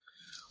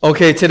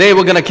Okay, today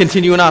we're going to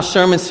continue in our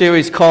sermon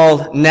series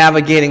called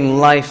Navigating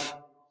Life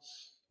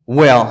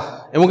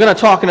Well. And we're going to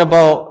talk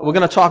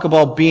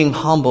about being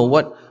humble,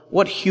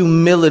 what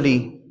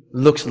humility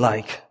looks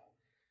like.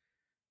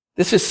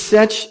 This is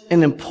such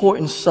an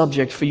important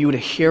subject for you to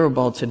hear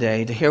about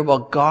today, to hear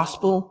about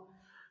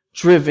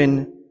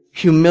gospel-driven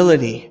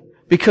humility,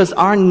 because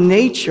our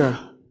nature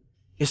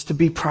is to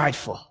be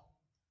prideful.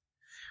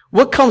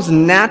 What comes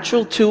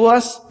natural to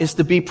us is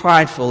to be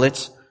prideful.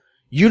 It's,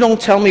 you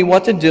don't tell me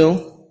what to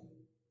do.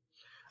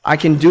 I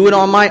can do it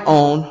on my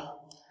own.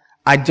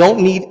 I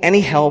don't need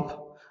any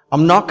help.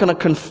 I'm not going to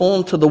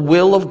conform to the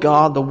will of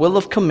God, the will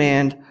of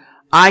command.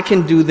 I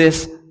can do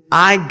this.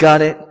 I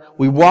got it.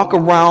 We walk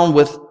around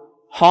with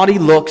haughty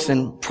looks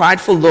and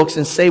prideful looks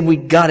and say we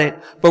got it.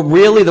 But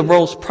really the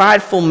most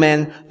prideful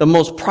men, the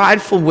most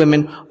prideful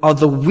women are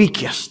the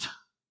weakest.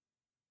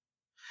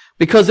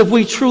 Because if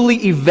we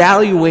truly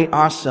evaluate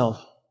ourselves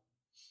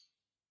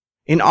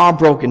in our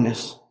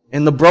brokenness,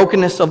 in the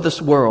brokenness of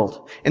this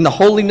world, in the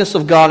holiness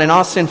of God, in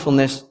our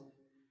sinfulness,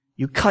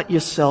 you cut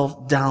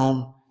yourself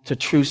down to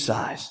true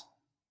size.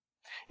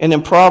 And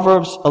in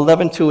Proverbs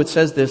 11:2, it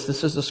says this.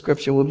 This is the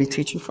scripture we'll be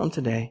teaching from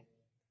today.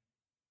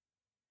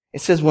 It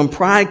says, when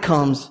pride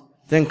comes,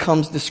 then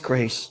comes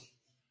disgrace.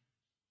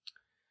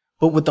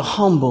 But with the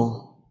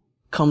humble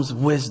comes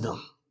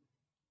wisdom.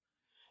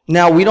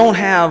 Now, we don't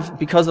have,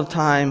 because of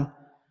time,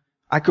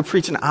 I could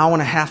preach an hour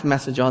and a half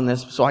message on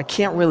this, so I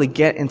can't really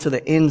get into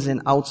the ins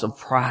and outs of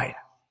pride.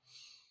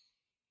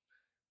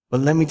 But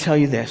let me tell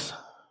you this.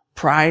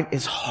 Pride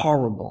is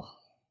horrible.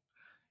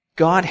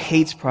 God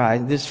hates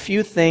pride. There's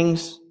few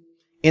things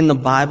in the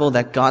Bible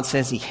that God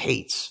says He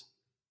hates.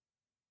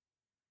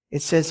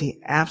 It says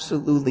He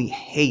absolutely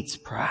hates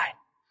pride.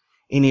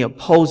 And He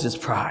opposes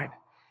pride.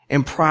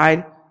 And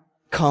pride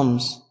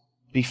comes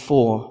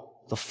before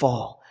the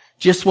fall.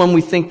 Just when we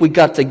think we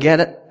got to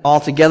get it all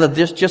together,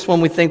 just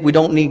when we think we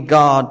don't need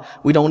God,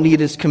 we don't need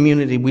His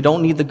community, we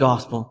don't need the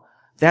gospel,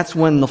 that's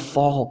when the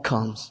fall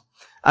comes.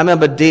 I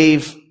remember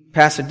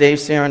Pastor Dave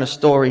sharing a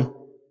story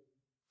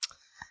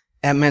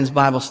at men's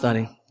Bible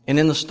study. And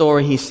in the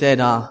story he said,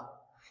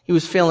 he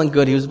was feeling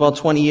good. He was about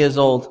 20 years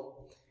old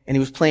and he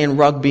was playing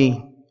rugby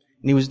and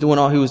he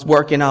was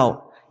working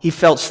out. He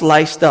felt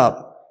sliced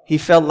up. He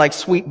felt like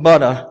sweet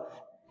butter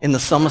in the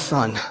summer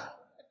sun.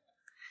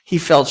 He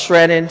felt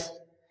shredded.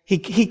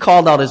 He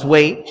called out his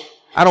weight.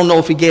 I don't know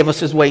if he gave us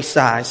his waist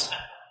size,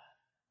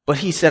 but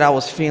he said, I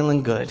was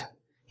feeling good.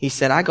 He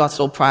said, I got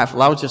so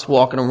prideful. I was just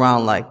walking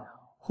around like,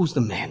 who's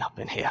the man up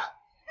in here?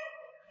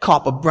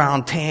 Copper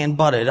brown tan,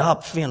 buttered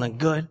up, feeling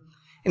good.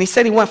 And he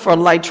said he went for a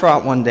light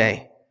trot one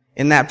day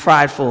in that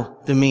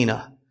prideful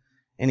demeanor.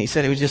 And he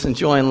said he was just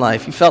enjoying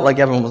life. He felt like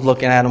everyone was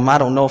looking at him. I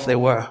don't know if they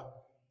were.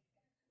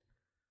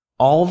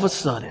 All of a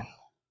sudden,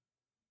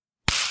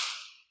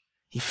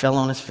 he fell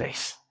on his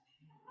face.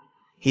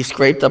 He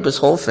scraped up his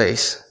whole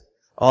face,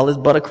 all his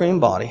buttercream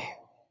body.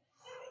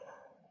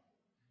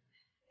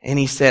 And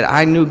he said,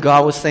 I knew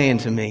God was saying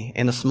to me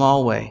in a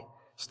small way,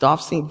 stop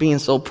being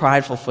so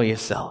prideful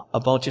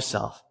about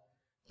yourself.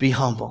 Be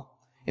humble.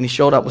 And he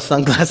showed up with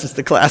sunglasses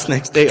to class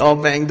next day, all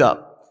banged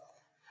up.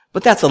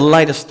 But that's a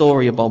lighter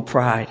story about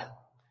pride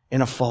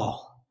in a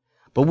fall.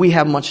 But we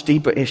have much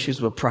deeper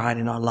issues with pride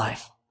in our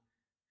life.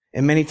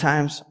 And many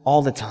times,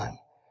 all the time,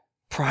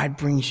 pride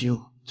brings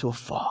you to a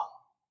fall.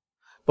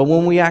 But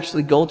when we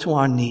actually go to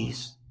our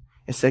knees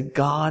and say,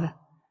 God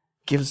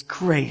gives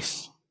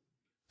grace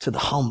to the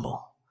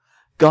humble.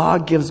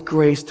 God gives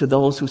grace to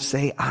those who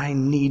say, I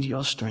need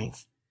your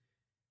strength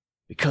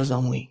because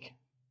I'm weak.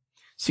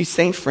 See,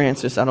 St.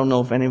 Francis, I don't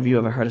know if any of you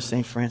ever heard of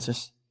St.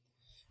 Francis.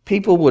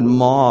 People would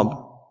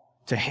mob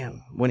to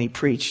him when he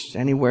preached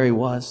anywhere he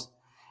was.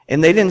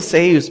 And they didn't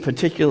say he was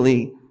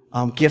particularly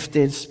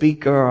gifted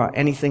speaker or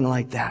anything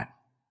like that.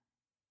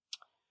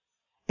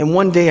 And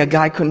one day a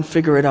guy couldn't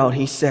figure it out.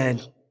 He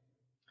said,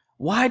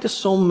 why do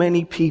so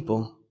many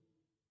people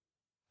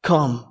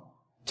come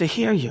to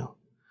hear you?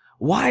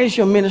 Why is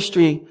your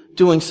ministry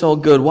doing so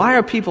good? Why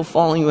are people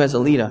following you as a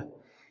leader?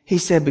 He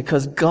said,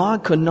 because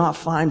God could not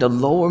find a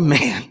lower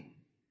man.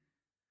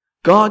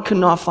 God could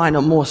not find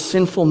a more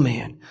sinful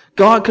man.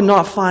 God could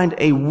not find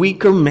a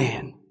weaker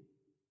man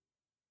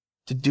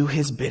to do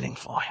His bidding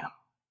for Him.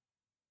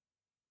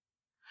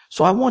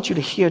 So I want you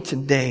to hear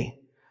today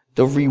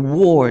the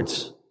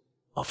rewards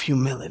of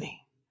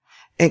humility.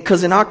 And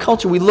because in our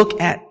culture we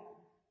look at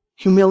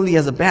humility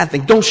as a bad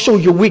thing. Don't show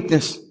your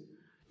weakness.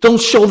 Don't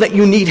show that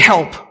you need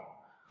help.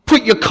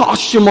 Put your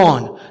costume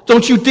on.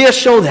 Don't you dare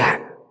show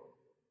that.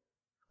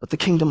 But the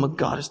kingdom of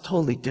God is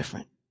totally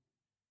different.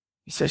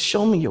 He says,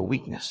 show me your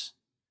weakness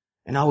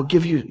and I will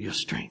give you your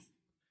strength.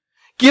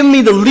 Give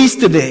me the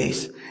least of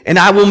days and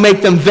I will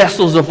make them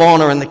vessels of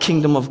honor in the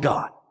kingdom of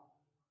God.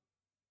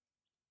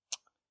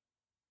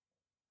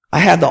 I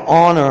had the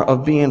honor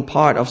of being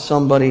part of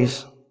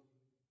somebody's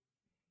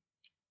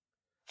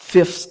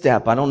 5th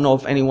step. I don't know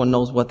if anyone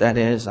knows what that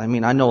is. I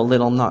mean, I know a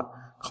little. I'm not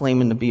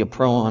claiming to be a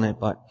pro on it,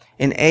 but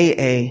in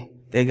AA,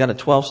 they got a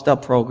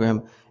 12-step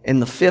program. In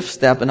the 5th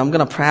step, and I'm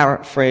going to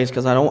paraphrase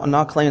because I'm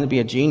not claiming to be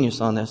a genius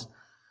on this,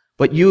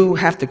 but you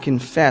have to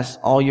confess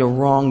all your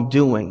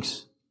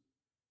wrongdoings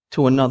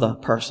to another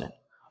person,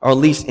 or at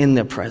least in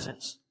their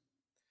presence.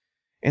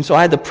 And so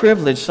I had the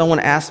privilege, someone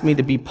asked me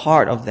to be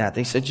part of that.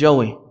 They said,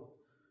 Joey,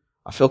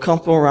 I feel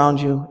comfortable around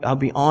you. I'll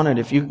be honored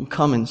if you can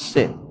come and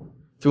sit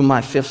through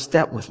my 5th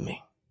step with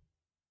me.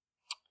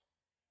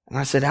 And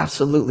I said,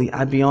 absolutely,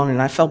 I'd be honored.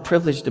 And I felt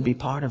privileged to be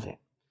part of it.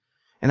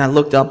 And I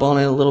looked up on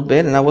it a little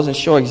bit, and I wasn't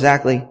sure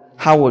exactly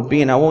how it would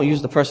be. And I won't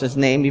use the person's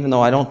name, even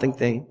though I don't think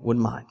they would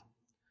mind.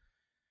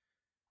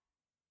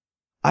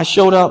 I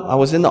showed up. I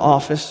was in the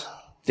office.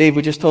 Dave,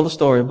 we just told a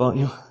story about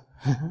you.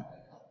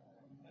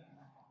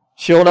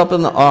 Showed up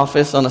in the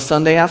office on a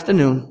Sunday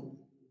afternoon,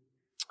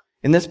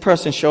 and this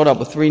person showed up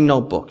with 3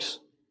 notebooks.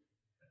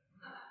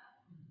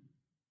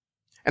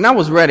 And I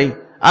was ready.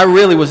 I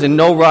really was in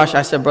no rush.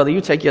 I said, brother,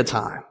 you take your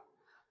time.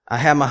 I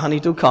had my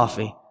honeydew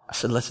coffee. I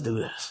said, let's do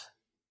this.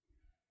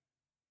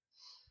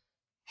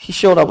 He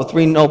showed up with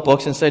 3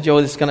 notebooks and said,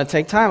 Joe, this is going to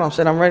take time. I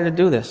said, I'm ready to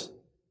do this.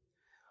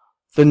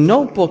 The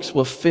notebooks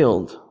were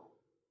filled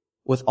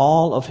with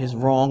all of his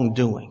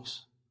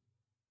wrongdoings.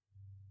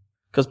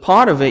 Because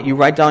part of it, you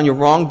write down your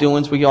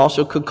wrongdoings, but you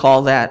also could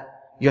call that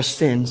your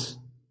sins.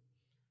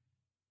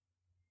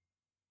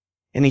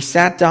 And he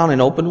sat down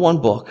and opened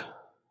one book,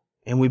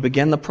 and we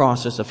began the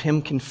process of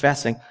him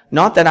confessing,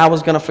 not that I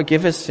was going to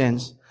forgive his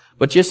sins,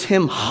 but just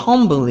him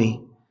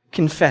humbly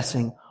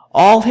confessing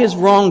all his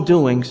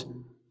wrongdoings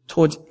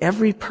towards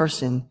every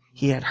person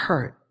he had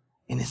hurt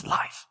in his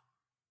life.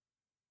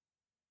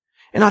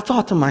 And I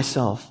thought to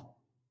myself,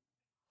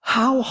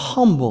 how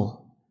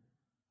humble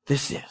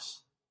this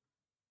is.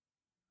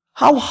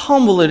 How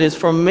humble it is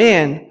for a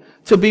man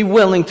to be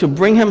willing to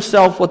bring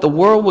himself what the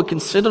world would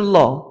consider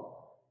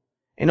low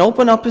and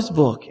open up his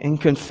book and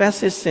confess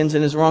his sins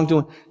and his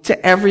wrongdoing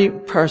to every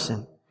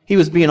person. He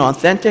was being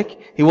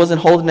authentic. He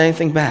wasn't holding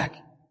anything back.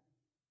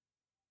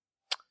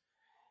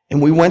 And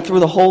we went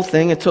through the whole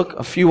thing. It took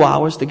a few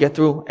hours to get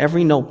through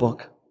every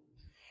notebook.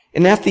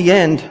 And at the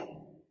end,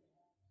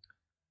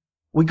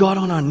 we got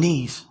on our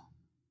knees.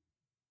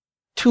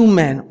 2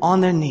 men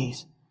on their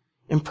knees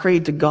and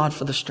prayed to God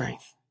for the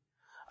strength.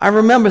 I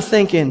remember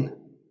thinking,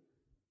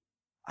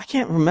 I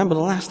can't remember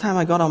the last time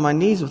I got on my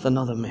knees with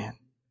another man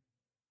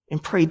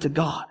and prayed to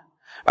God.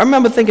 I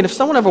remember thinking, if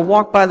someone ever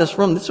walked by this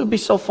room, this would be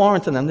so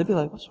foreign to them. They'd be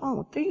like, what's wrong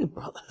with these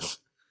brothers?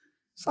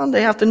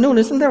 Sunday afternoon,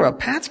 isn't there a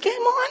Pats game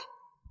on?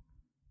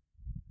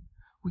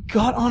 We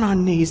got on our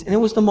knees, and it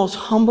was the most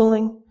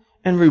humbling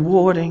and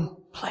rewarding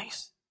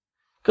place.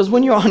 Because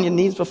when you're on your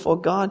knees before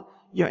God,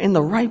 you're in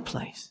the right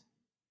place.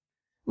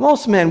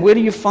 Most men, where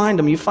do you find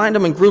them? You find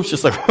them in groups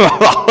just like,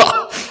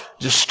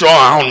 just straw,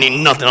 I don't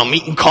need nothing. I'm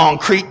eating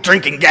concrete,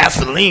 drinking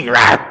gasoline,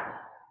 right?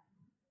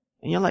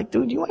 And you're like,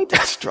 dude, you ain't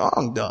that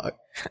strong, dog.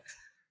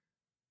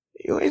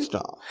 You ain't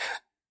strong.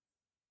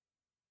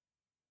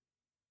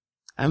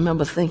 I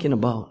remember thinking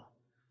about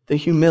the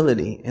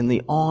humility and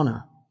the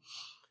honor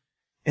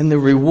and the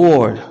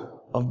reward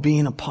of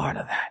being a part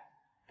of that.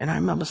 And I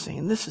remember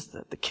saying, this is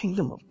the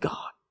kingdom of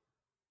God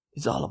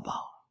is all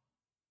about.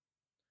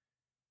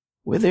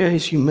 Where there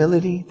is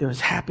humility, there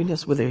is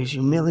happiness. Where there is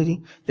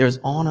humility, there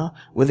is honor.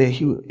 Where there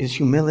is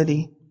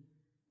humility,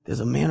 there's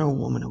a man or a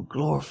woman who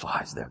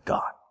glorifies their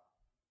God.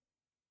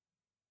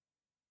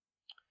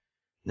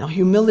 Now,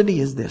 humility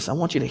is this. I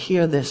want you to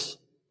hear this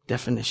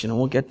definition, and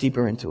we'll get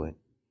deeper into it.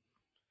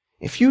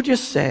 If you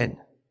just said,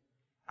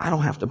 I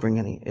don't have to bring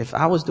any. If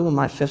I was doing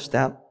my 5th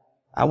step,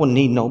 I wouldn't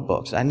need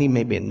notebooks. I need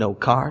maybe a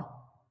note card,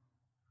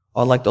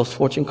 or like those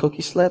fortune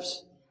cookie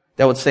slips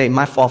that would say,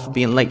 my fault for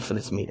being late for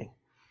this meeting.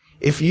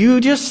 If you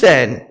just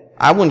said,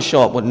 I wouldn't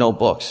show up with no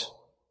books,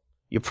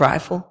 you're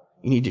prideful,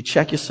 you need to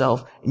check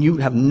yourself, and you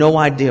have no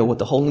idea what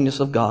the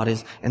holiness of God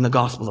is and the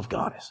gospel of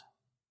God is.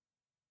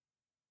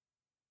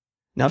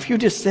 Now, if you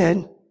just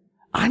said,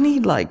 I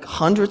need like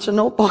hundreds of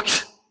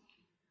notebooks,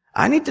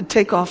 I need to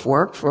take off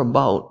work for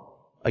about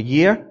a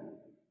year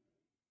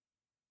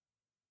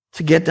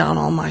to get down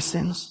all my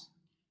sins,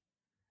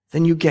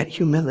 then you get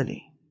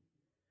humility.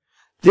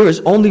 There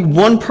is only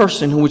one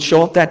person who would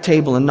show up at that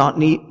table and not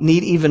need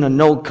even a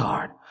note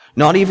card,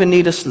 not even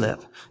need a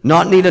slip,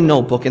 not need a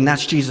notebook, and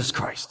that's Jesus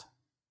Christ.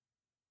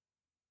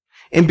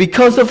 And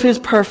because of his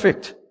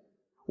perfect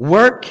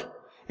work,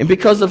 and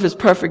because of his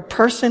perfect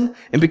person,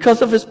 and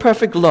because of his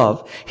perfect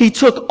love, he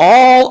took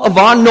all of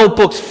our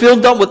notebooks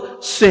filled up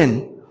with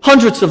sin,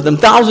 hundreds of them,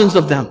 thousands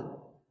of them,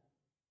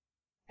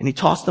 and he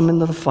tossed them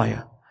into the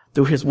fire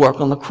through his work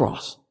on the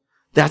cross.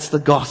 That's the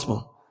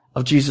gospel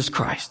of Jesus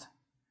Christ.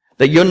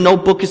 That your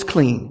notebook is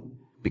clean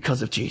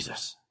because of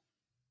Jesus.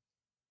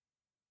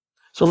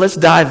 So let's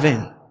dive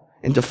in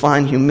and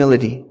define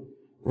humility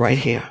right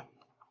here.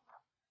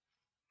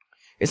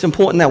 It's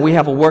important that we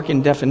have a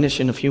working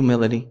definition of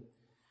humility.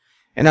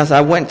 And as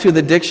I went to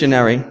the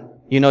dictionary,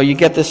 you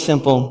get this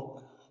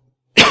simple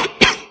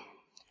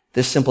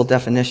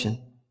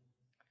definition.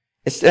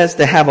 It says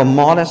to have a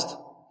modest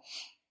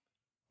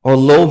or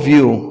low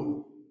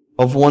view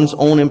of one's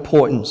own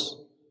importance,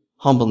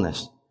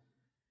 humbleness.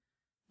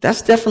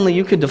 That's definitely,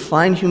 you could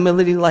define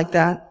humility like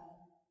that.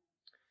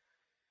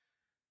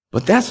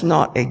 But that's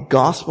not a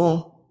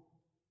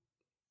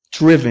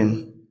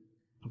gospel-driven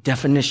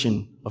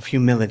definition of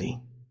humility.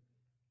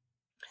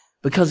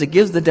 Because it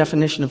gives the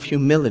definition of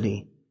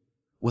humility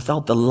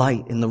without the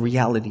light and the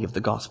reality of the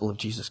gospel of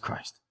Jesus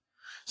Christ.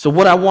 So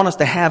what I want us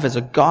to have is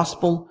a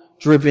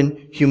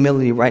gospel-driven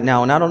humility right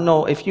now. And I don't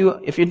know if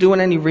you're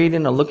doing any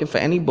reading or looking for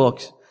any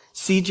books,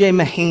 C.J.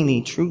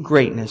 Mahaney, True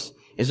Greatness,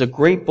 is a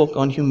great book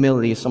on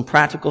humility. Some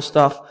practical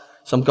stuff,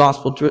 some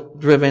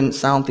gospel-driven,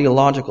 sound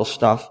theological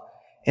stuff.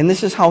 And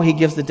this is how he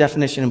gives the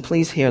definition, and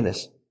please hear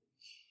this.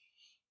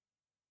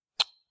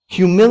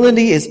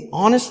 Humility is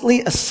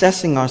honestly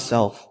assessing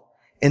ourselves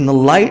in the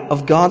light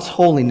of God's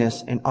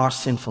holiness and our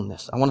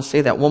sinfulness. I want to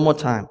say that one more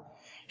time.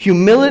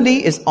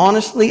 Humility is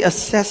honestly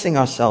assessing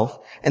ourselves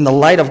in the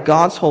light of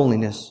God's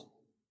holiness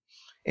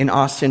and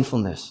our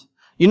sinfulness.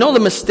 You know the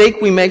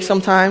mistake we make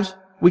sometimes?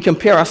 We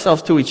compare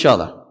ourselves to each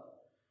other.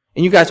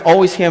 And you guys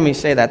always hear me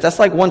say that. That's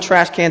like one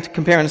trash can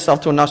comparing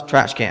itself to another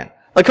trash can.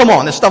 Like, come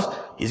on, this stuff,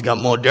 he's got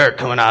more dirt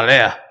coming out of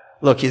there.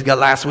 Look, he's got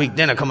last week's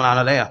dinner coming out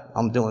of there.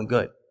 I'm doing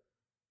good.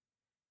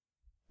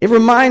 It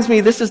reminds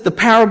me, this is the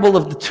parable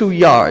of the 2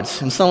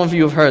 yards, and some of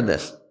you have heard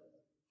this.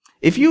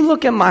 If you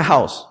look at my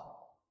house,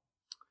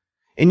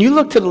 and you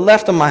look to the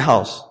left of my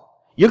house,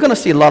 you're going to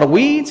see a lot of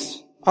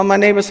weeds on my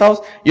neighbor's house.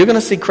 You're going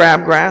to see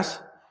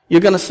crabgrass. You're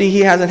going to see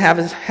he haven't had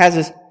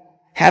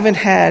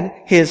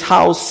his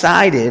house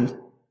sided,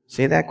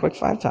 say that quick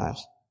 5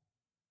 times,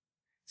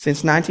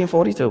 since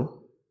 1942.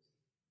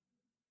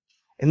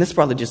 And this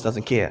brother just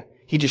doesn't care.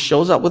 He just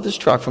shows up with his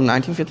truck from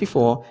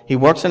 1954. He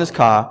works in his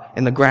car,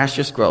 and the grass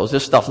just grows.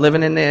 There's stuff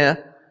living in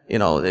there. You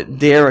know, the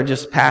deer are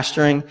just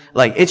pasturing.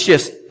 Like, it's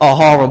just a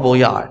horrible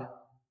yard.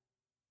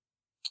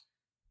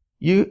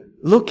 You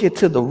look it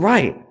to the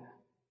right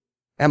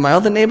at my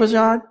other neighbor's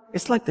yard,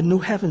 it's like the new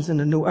heavens and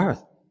the new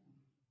earth.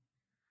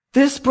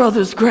 This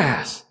brother's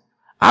grass,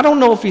 I don't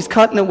know if he's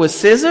cutting it with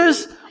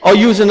scissors or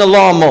using a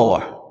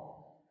lawnmower.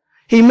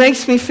 He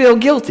makes me feel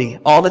guilty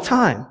all the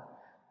time.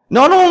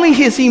 Not only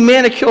does he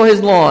manicure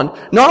his lawn,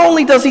 not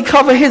only does he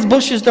cover his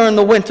bushes during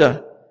the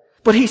winter,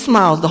 but he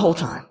smiles the whole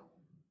time.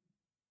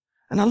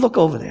 And I look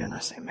over there and I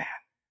say, man,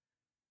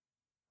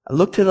 I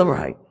look to the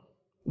right,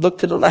 look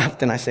to the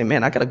left, and I say,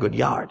 man, I got a good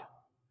yard.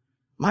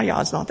 My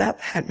yard's not that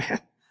bad, man.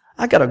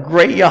 I got a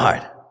great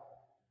yard.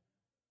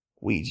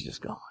 Weeds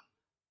just gone.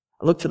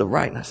 I look to the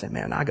right and I say,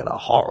 man, I got a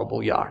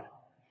horrible yard.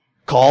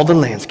 Call the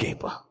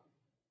landscaper.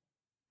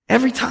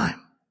 Every time.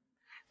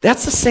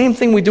 That's the same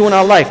thing we do in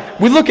our life.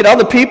 We look at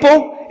other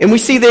people and we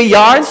see their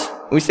yards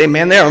and we say,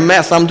 man, they're a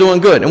mess. I'm doing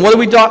good. And what do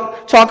we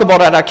talk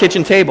about at our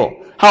kitchen table?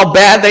 How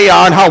bad they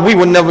are and how we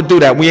would never do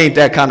that. We ain't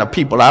that kind of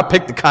people. I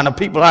pick the kind of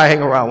people I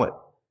hang around with.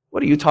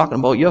 What are you talking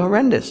about? You're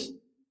horrendous.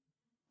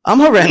 I'm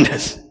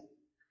horrendous.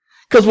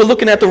 Because we're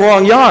looking at the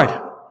wrong yard.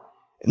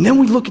 And then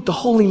we look at the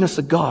holiness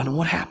of God, and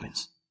what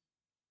happens?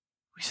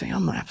 We say,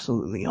 I'm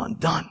absolutely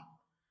undone.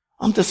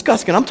 I'm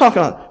disgusting. I'm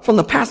talking from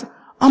the past.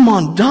 I'm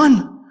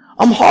undone.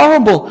 I'm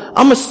horrible.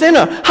 I'm a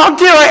sinner. How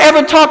dare I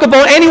ever talk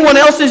about anyone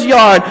else's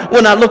yard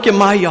when I look at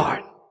my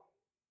yard?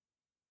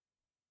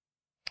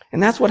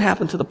 And that's what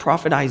happened to the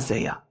prophet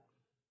Isaiah.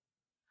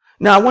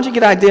 Now, I want you to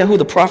get an idea who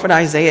the prophet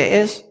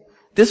Isaiah is.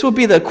 This would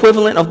be the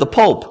equivalent of the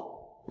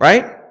Pope,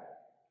 right?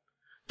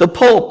 The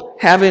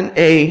Pope having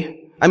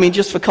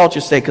just for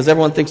culture's sake, because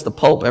everyone thinks the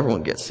Pope,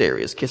 everyone gets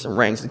serious, kissing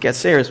rings, it gets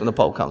serious when the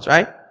Pope comes,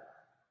 right?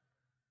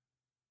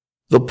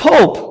 The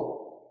Pope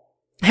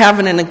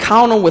having an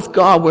encounter with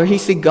God where he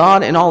see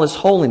God in all his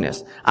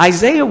holiness.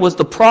 Isaiah was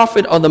the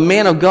prophet or the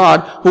man of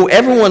God who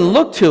everyone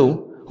looked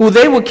to, who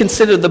they would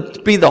consider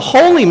to be the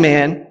holy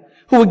man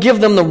who would give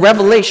them the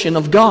revelation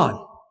of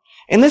God.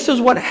 And this is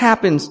what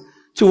happens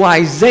to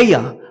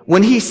Isaiah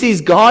when he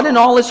sees God in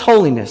all his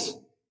holiness.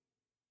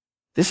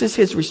 This is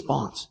his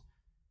response.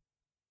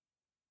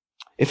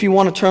 If you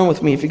want to turn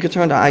with me, if you could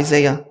turn to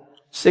Isaiah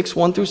 6,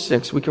 1 through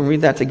 6, we can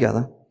read that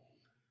together.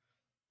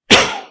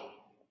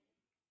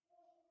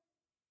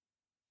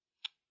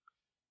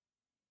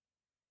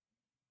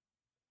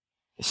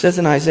 It says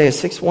in Isaiah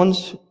 6, 1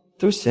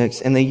 through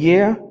 6, in the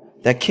year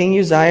that King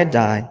Uzziah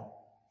died,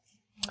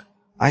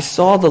 I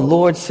saw the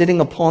Lord sitting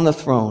upon the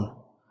throne,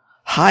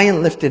 high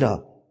and lifted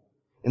up,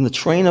 and the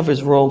train of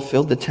his robe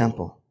filled the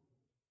temple.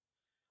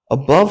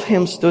 Above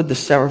him stood the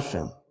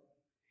seraphim.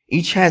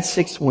 Each had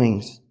 6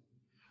 wings.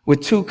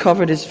 With 2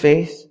 covered his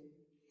face,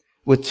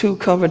 with 2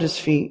 covered his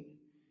feet,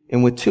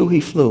 and with 2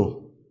 he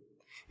flew.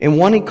 And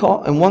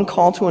one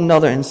called to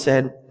another and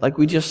said, like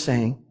we just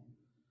sang,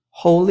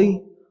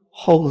 Holy,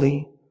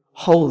 holy,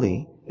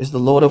 holy is the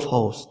Lord of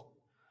hosts.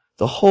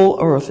 The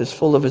whole earth is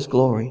full of his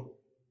glory.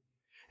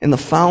 And the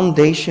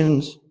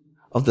foundations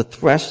of the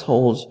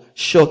thresholds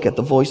shook at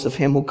the voice of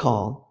him who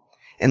called.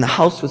 And the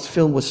house was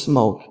filled with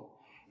smoke.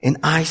 And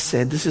I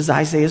said, this is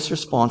Isaiah's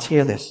response,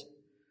 hear this.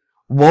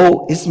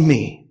 Woe is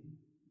me,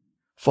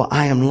 for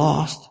I am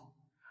lost.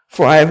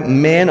 For I am a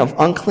man of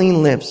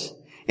unclean lips,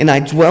 and I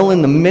dwell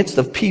in the midst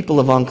of people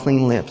of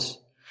unclean lips.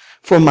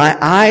 For my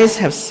eyes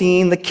have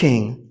seen the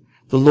King,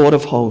 the Lord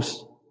of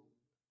hosts.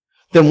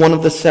 Then one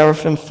of the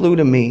seraphim flew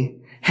to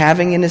me,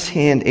 having in his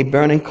hand a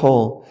burning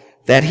coal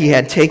that he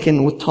had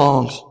taken with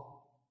tongs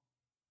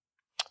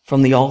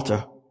from the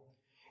altar.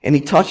 And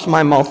he touched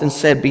my mouth and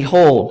said,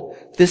 behold,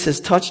 this has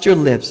touched your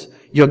lips.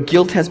 Your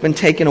guilt has been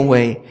taken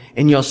away,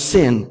 and your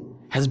sin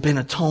has been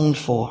atoned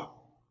for.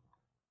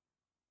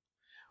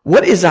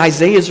 What is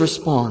Isaiah's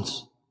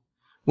response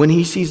when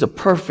he sees a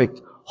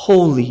perfect,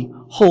 holy,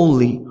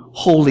 holy,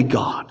 holy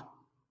God?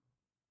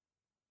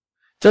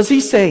 Does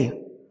he say,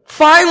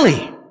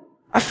 finally,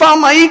 I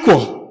found my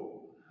equal.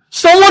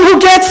 Someone who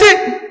gets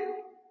it?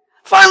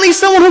 Finally,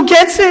 someone who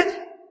gets it?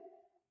 No.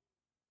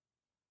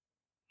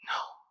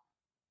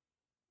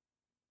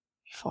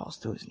 He falls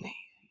to his knees.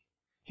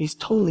 He's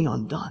totally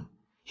undone.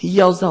 He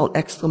yells out,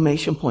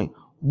 exclamation point,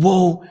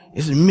 woe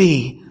is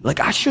me. Like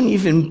I shouldn't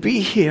even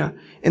be here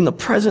in the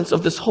presence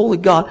of this holy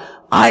God.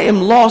 I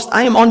am lost.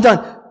 I am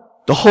undone.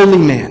 The holy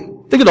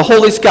man. Think of the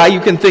holiest guy you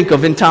can think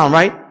of in town,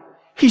 right?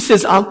 He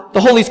says,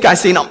 the holiest guy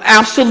saying, I'm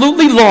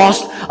absolutely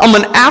lost. I'm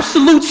an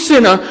absolute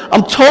sinner.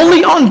 I'm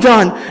totally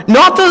undone.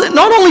 Not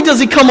only does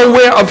he come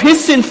aware of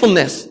his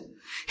sinfulness,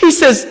 he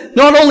says,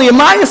 not only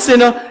am I a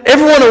sinner,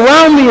 everyone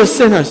around me is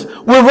sinners.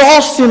 We're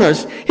all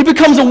sinners. He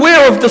becomes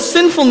aware of the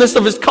sinfulness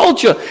of his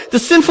culture, the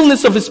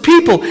sinfulness of his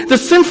people, the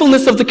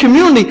sinfulness of the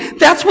community.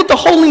 That's what the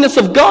holiness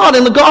of God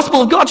and the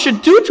gospel of God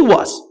should do to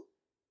us.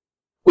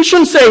 We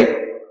shouldn't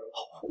say,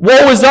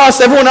 woe is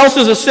us, everyone else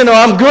is a sinner,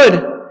 I'm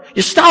good.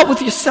 You start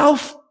with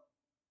yourself.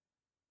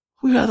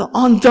 We are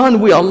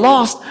undone. We are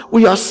lost.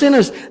 We are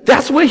sinners.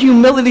 That's where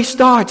humility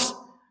starts.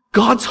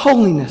 God's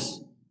holiness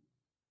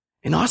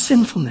and our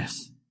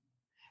sinfulness.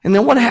 And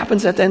then what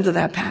happens at the end of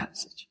that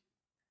passage?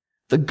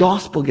 The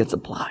gospel gets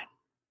applied.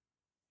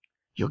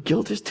 Your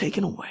guilt is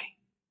taken away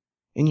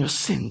and your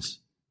sins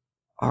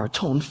are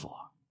atoned for.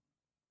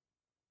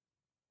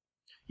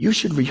 You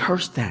should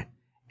rehearse that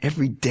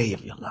every day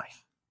of your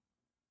life.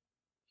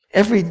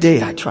 Every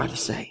day I try to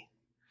say,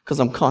 because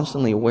I'm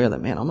constantly aware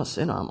that, man, I'm a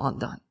sinner. I'm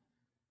undone.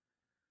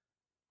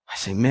 I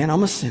say, man,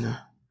 I'm a sinner.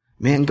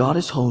 Man, God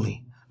is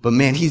holy. But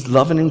man, he's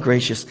loving and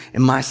gracious,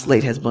 and my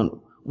slate has been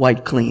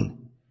wiped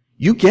clean.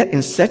 You get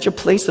in such a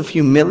place of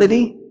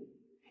humility,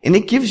 and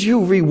it gives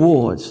you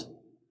rewards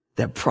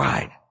that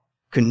pride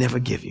could never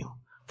give you.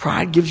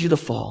 Pride gives you the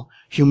fall.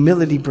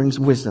 Humility brings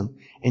wisdom,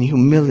 and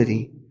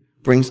humility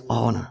brings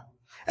honor.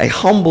 A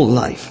humble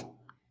life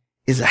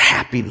is a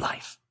happy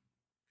life.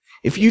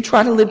 If you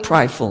try to live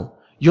prideful,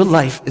 your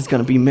life is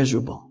going to be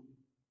miserable.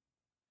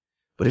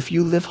 But if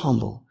you live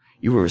humble,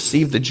 you will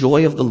receive the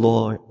joy of the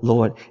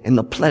Lord and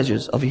the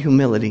pleasures of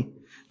humility.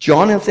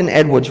 Jonathan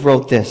Edwards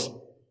wrote this.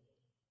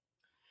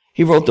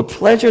 He wrote, the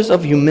pleasures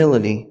of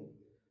humility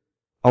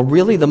are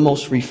really the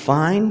most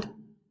refined,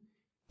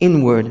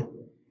 inward,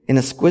 and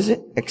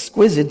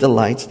exquisite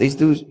delights. They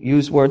do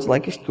use words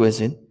like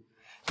exquisite,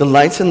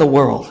 delights in the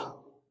world.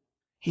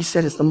 He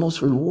said it's the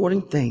most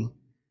rewarding thing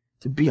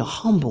to be a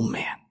humble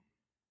man.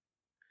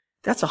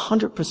 That's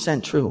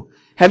 100% true.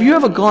 Have you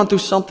ever gone through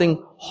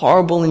something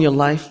horrible in your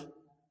life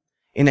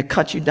and it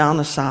cut you down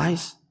to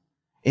size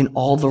in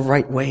all the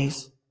right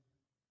ways?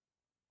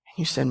 And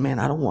you said, man,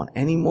 I don't want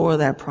any more of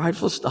that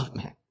prideful stuff,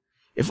 man.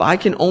 If I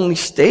can only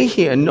stay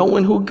here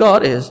knowing who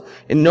God is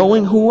and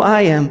knowing who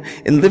I am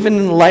and living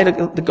in the light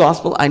of the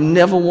gospel, I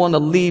never want to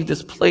leave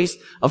this place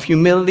of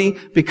humility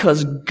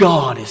because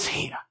God is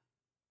here.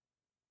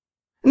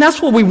 And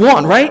that's what we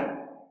want, right?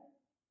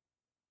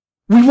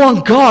 We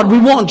want God. We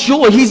want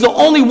joy. He's the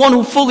only one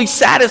who fully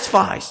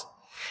satisfies.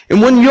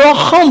 And when you're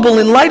humble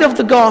in light of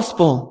the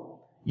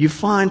gospel, you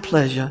find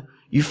pleasure,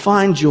 you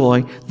find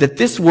joy that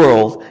this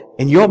world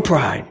and your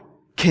pride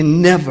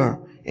can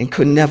never and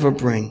could never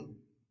bring.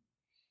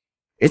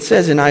 It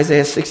says in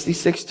Isaiah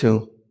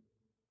 66:2,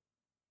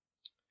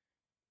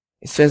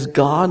 it says,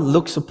 God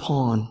looks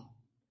upon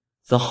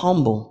the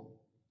humble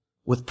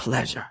with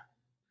pleasure.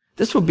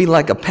 This would be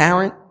like a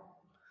parent.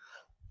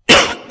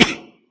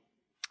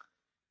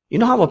 You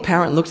know how a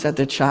parent looks at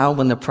their child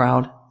when they're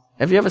proud?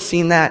 Have you ever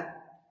seen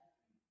that?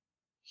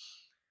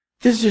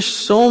 There's just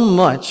so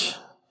much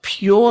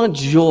pure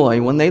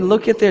joy when they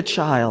look at their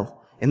child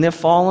and they're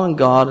following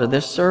God or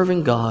they're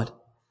serving God.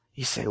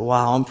 You say,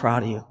 wow, I'm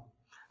proud of you.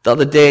 The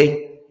other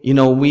day,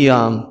 we,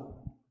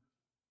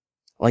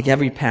 like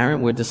every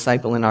parent, we're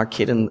discipling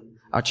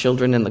our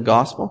children in the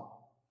gospel.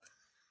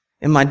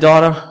 And my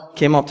daughter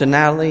came up to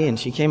Natalie and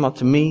she came up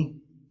to me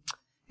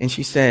and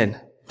she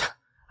said,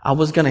 I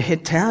was going to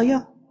hit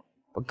Talia,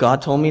 but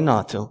God told me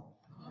not to.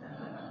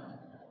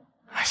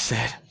 I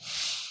said,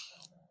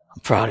 I'm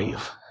proud of you.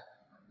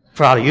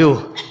 Proud of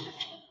you.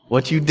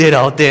 What you did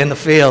out there in the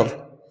field.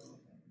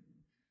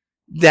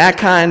 That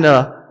kind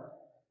of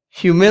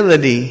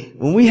humility,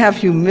 when we have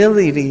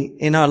humility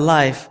in our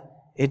life,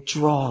 it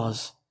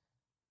draws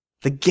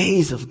the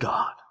gaze of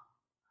God.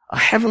 Our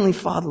Heavenly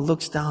Father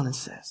looks down and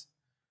says,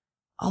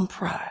 I'm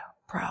proud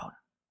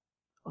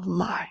of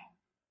my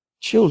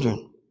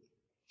children.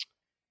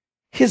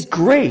 His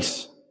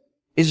grace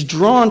is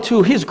drawn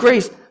to, His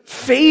grace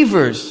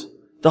favors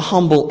the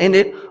humble and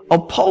it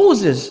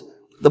opposes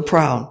the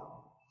proud.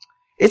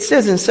 It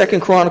says in 2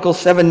 Chronicles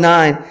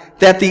 7:9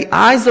 that the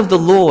eyes of the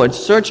Lord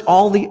search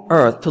all the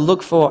earth to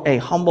look for a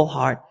humble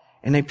heart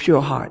and a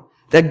pure heart.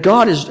 That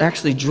God is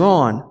actually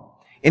drawn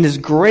in His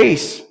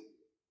grace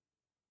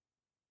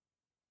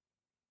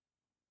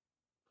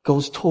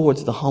goes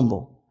towards the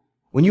humble.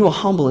 When you are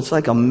humble, it's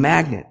like a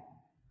magnet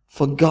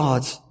for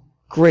God's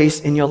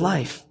grace in your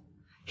life.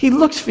 He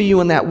looks for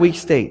you in that weak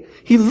state.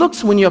 He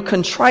looks when you're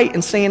contrite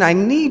and saying, I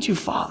need you,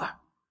 Father.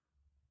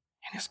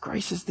 And His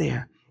grace is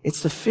there. It's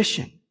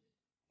sufficient.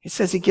 It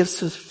says He gives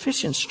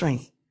sufficient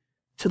strength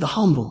to the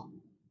humble,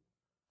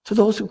 to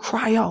those who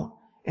cry out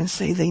and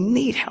say they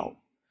need help.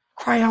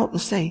 Cry out and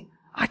say,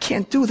 I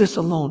can't do this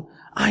alone.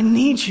 I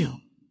need you.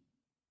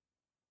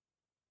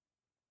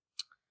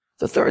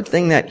 The third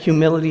thing that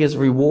humility is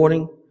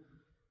rewarding,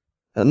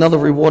 another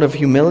reward of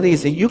humility,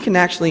 is that you can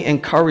actually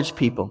encourage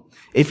people.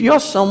 If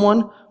you're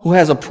someone who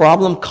has a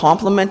problem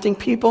complimenting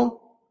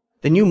people,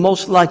 then you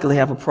most likely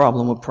have a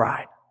problem with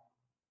pride.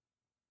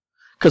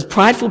 Because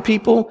prideful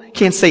people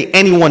can't say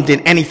anyone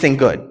did anything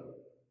good.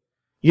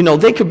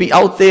 They could be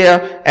out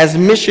there as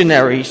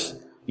missionaries,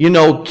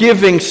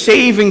 giving,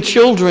 saving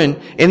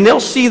children, and they'll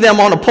see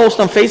them on a post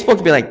on Facebook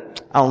and be like,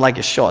 I don't like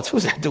his shorts.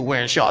 Who's that dude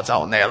wearing shorts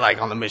out there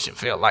like on the mission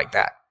field like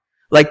that?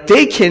 Like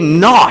they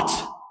cannot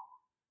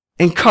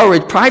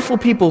encourage, prideful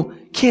people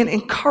can't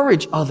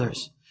encourage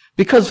others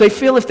because they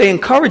feel if they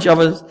encourage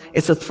others,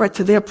 it's a threat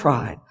to their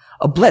pride,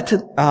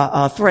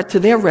 a threat to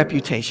their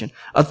reputation,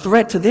 a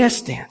threat to their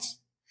stance.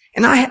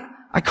 And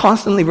I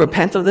constantly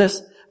repent of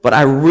this, but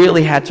I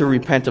really had to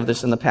repent of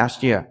this in the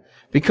past year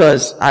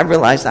because I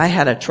realized I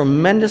had a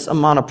tremendous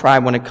amount of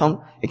pride when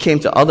it came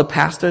to other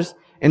pastors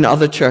in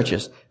other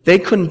churches. They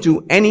couldn't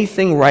do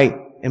anything right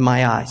in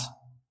my eyes.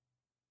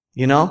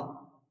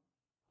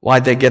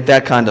 Why'd they get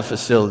that kind of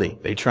facility?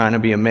 They trying to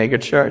be a mega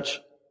church?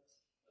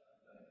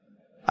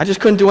 I just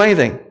couldn't do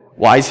anything.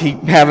 Why is he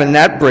having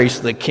that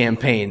bracelet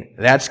campaign?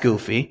 That's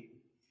goofy.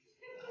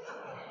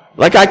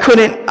 Like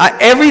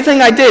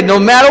everything I did, no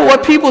matter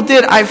what people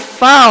did, I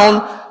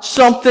found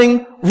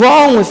something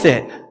wrong with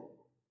it.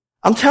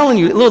 I'm telling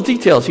you, little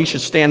details. He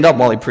should stand up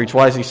while he preached.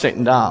 Why is he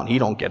sitting down? He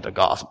don't get the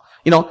gospel.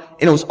 And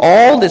it was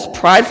all this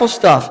prideful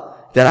stuff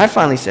that I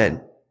finally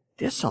said,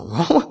 there's something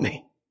wrong with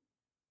me.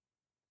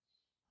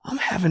 I'm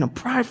having a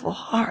prideful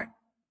heart.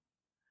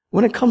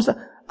 When it comes to,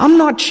 I'm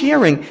not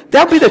cheering.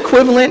 That'd be the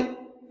equivalent,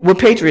 we're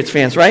Patriots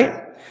fans,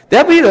 right?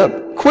 That'd be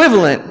the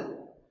equivalent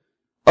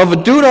of a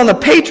dude on the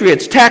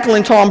Patriots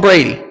tackling Tom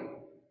Brady.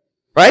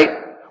 Right?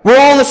 We're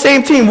all on the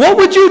same team. What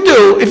would you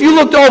do if you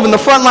looked over and the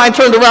front line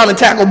turned around and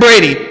tackled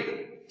Brady?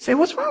 Say,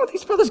 what's wrong with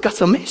these brothers? Got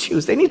some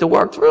issues they need to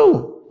work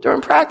through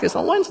during practice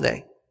on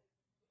Wednesday.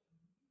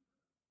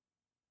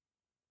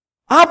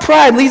 Our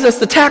pride leads us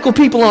to tackle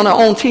people on our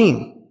own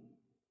team.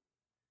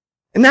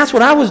 And that's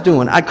what I was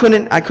doing. I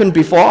couldn't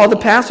be for other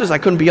pastors. I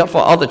couldn't be up for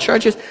other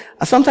churches.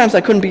 Sometimes I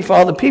couldn't be for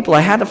other people.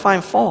 I had to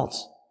find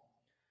faults.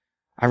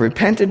 I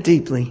repented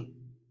deeply.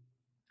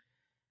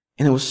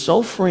 And it was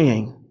so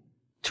freeing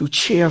to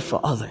cheer for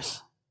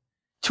others,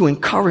 to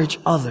encourage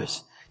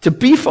others, to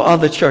be for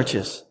other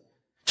churches,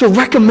 to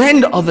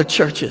recommend other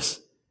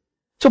churches,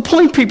 to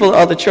point people to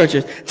other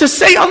churches, to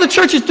say other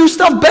churches do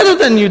stuff better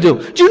than you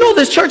do. Do you know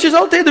there's churches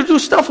out there that do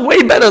stuff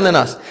way better than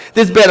us?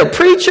 There's better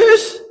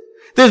preachers.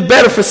 There's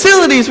better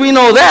facilities. We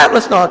know that.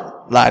 Let's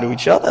not lie to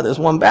each other. There's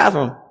one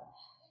bathroom.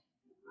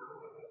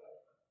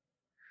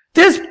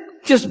 There's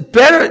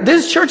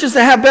churches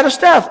that have better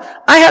staff.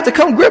 I had to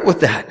come grip with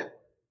that.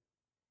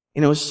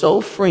 And it was so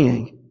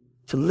freeing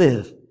to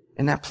live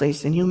in that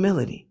place in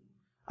humility.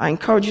 I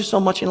encourage you so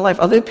much in life.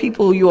 Are there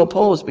people who you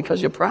oppose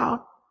because you're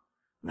proud?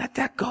 Let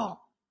that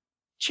go.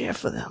 Cheer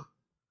for them.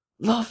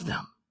 Love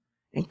them.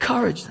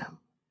 Encourage them.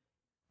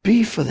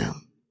 Be for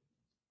them.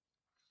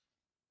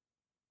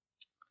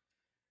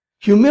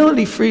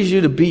 Humility frees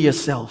you to be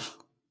yourself.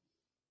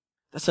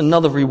 That's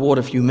another reward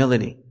of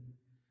humility.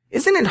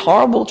 Isn't it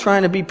horrible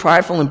trying to be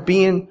prideful and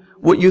being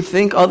what you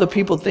think other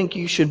people think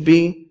you should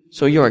be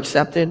so you're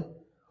accepted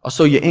or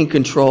so you're in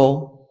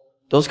control?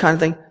 Those kind of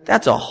things.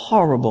 That's a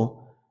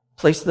horrible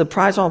place to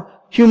prize on.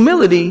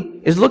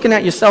 Humility is looking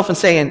at yourself and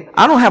saying,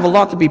 I don't have a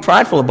lot to be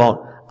prideful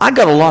about. I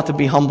got a lot to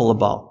be humble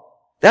about.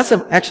 That's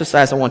an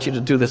exercise I want you to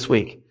do this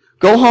week.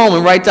 Go home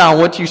and write down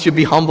what you should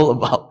be humble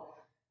about.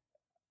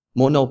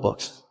 More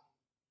notebooks.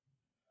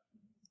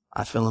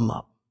 I fill them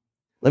up.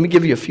 Let me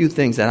give you a few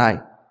things that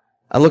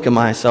I look at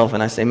myself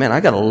and I say, man, I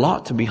got a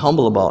lot to be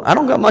humble about. I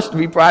don't got much to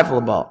be prideful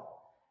about,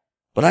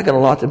 but I got a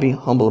lot to be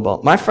humble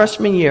about. My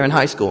freshman year in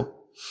high school,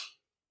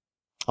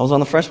 I was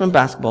on the freshman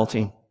basketball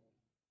team.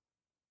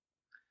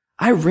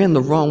 I ran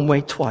the wrong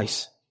way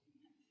twice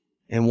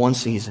in one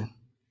season.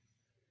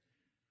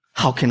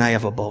 How can I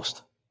ever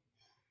boast?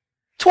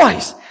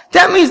 Twice.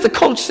 That means the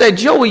coach said,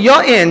 Joey,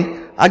 you're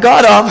in. I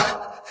got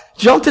up,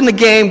 jumped in the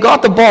game,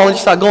 got the ball, and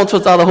started going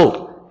towards the other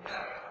hoop.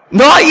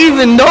 Not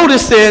even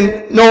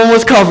noticing no one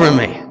was covering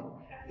me.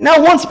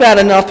 Now, once bad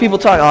enough, people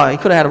talk, oh, he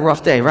could have had a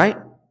rough day, right?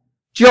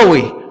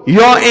 Joey,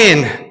 you're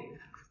in.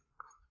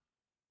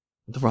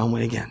 The wrong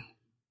way again.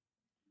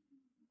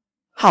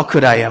 How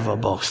could I ever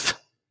boast?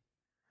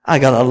 I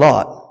got a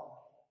lot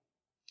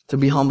to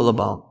be humble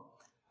about.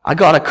 I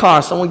got a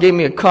car. Someone gave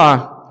me a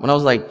car when I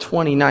was like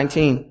 20,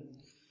 19.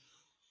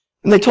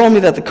 And they told me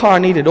that the car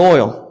needed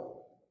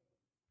oil.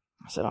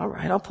 I said, all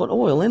right, I'll put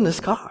oil in this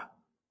car.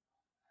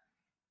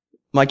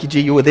 Mikey G,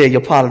 you were there.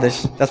 You're part of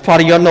this. That's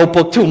part of your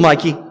notebook too,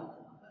 Mikey.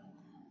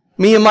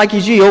 Me and Mikey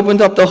G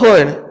opened up the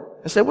hood.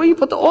 I said, where you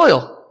put the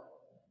oil?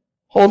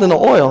 Holding the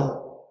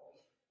oil.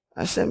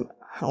 I said,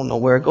 I don't know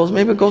where it goes.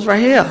 Maybe it goes right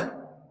here.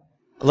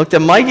 I looked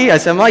at Mikey. I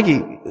said, Mikey,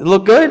 it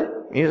look good?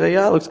 He said,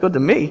 yeah, it looks good to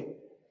me.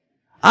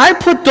 I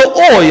put the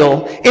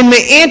oil in the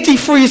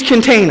antifreeze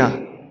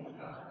container.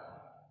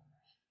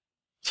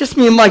 Just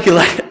me and Mikey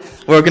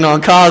like, working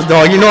on cars,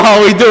 dog. You know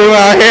how we do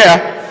around here.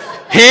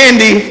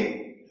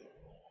 Handy.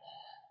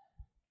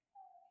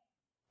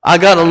 I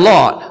got a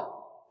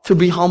lot to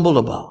be humble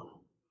about.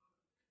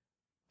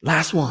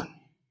 Last one.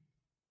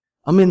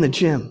 I'm in the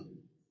gym.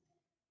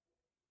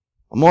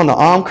 I'm on the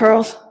arm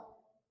curls.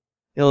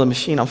 You know, the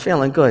machine. I'm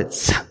feeling good.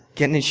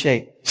 Getting in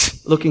shape.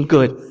 Looking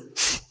good.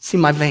 See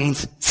my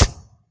veins.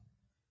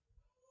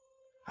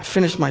 I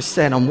finish my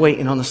set. I'm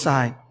waiting on the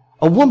side.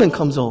 A woman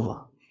comes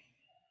over.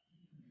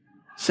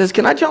 Says,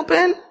 can I jump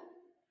in?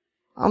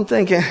 I'm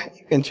thinking,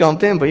 you can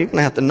jump in, but you're going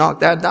to have to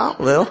knock that down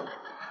a little.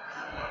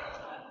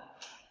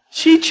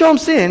 She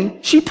jumps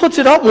in. She puts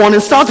it up one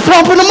and starts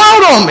pumping them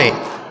out on me.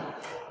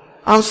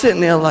 I'm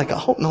sitting there like, I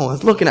hope no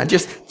one's looking at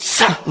just,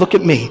 look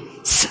at me.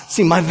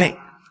 See my vein.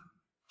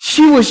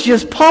 She was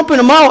just pumping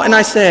them out, and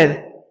I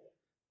said,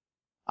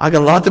 I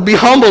got a lot to be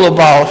humble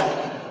about.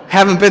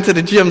 Haven't been to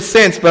the gym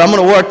since, but I'm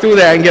going to work through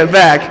that and get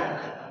back.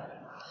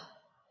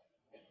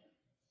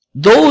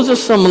 Those are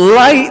some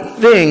light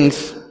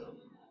things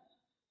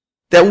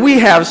that we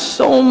have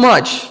so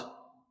much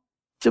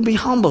to be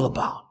humble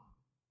about.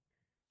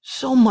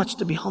 So much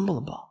to be humble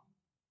about.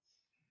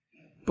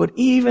 But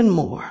even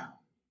more,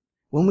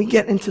 when we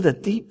get into the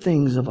deep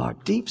things of our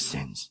deep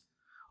sins,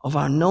 of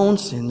our known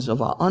sins,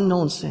 of our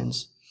unknown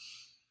sins,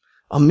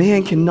 a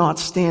man cannot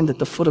stand at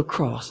the foot of the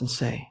cross and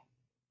say,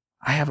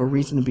 I have a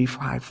reason to be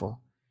prideful.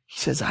 He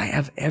says, I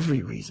have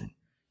every reason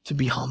to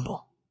be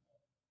humble.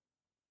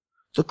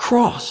 The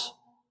cross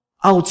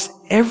outs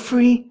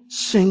every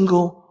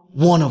single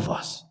one of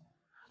us.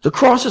 The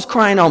cross is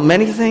crying out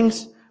many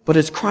things, but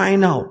it's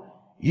crying out,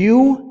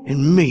 you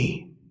and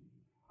me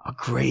are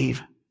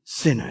grave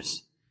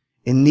sinners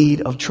in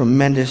need of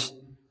tremendous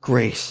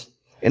grace.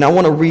 And I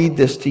want to read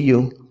this to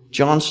you.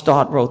 John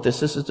Stott wrote this.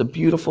 This is a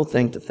beautiful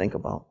thing to think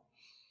about.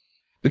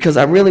 Because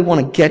I really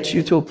want to get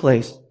you to a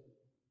place,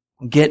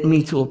 get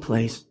me to a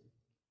place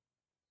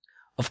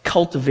of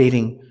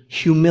cultivating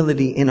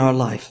humility in our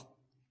life.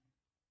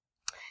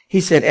 He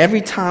said,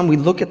 every time we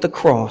look at the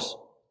cross,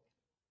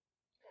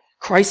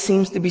 Christ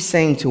seems to be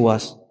saying to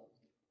us,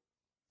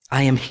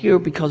 I am here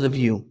because of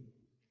you.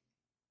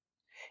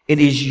 It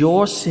is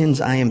your sins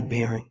I am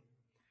bearing.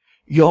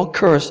 Your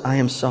curse I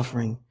am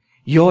suffering.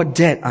 Your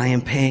debt I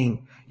am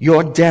paying.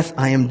 Your death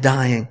I am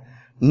dying.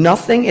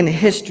 Nothing in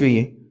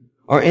history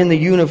or in the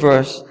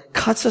universe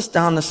cuts us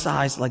down to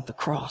size like the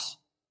cross.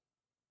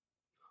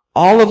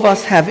 All of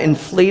us have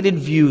inflated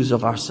views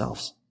of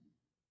ourselves,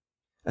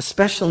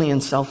 especially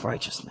in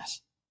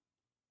self-righteousness,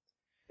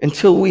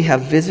 until we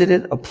have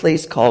visited a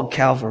place called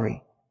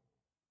Calvary.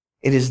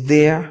 It is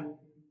there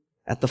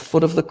at the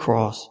foot of the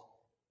cross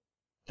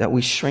that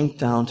we shrink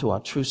down to our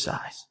true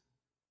size.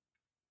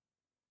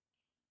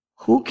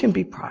 Who can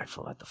be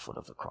prideful at the foot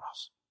of the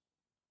cross?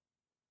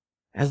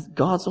 As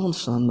God's own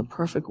Son, the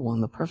perfect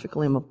one, the perfect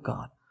Lamb of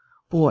God,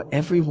 bore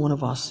every one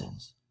of our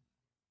sins,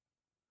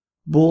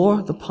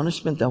 bore the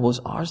punishment that was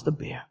ours to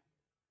bear,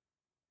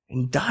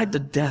 and died the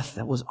death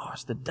that was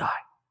ours to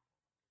die.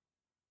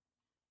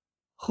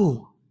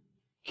 Who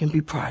can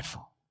be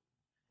prideful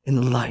in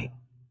the light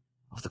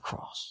of the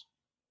cross?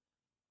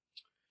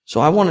 So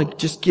I want to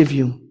just give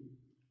you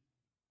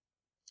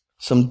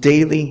some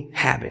daily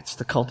habits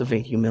to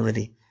cultivate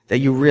humility that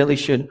you really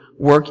should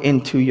work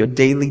into your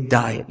daily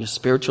diet, your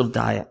spiritual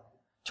diet,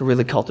 to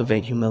really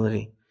cultivate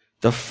humility.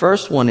 The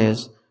first one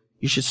is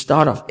you should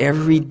start off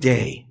every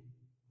day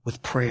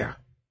with prayer,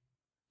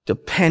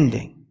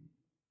 depending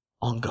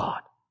on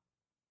God.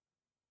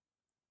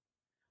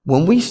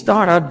 When we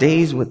start our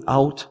days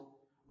without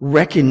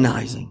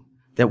recognizing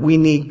that we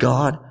need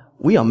God,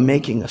 we are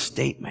making a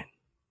statement,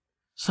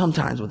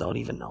 sometimes without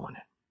even knowing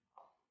it.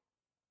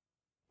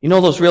 You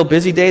know those real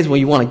busy days when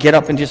you want to get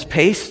up and just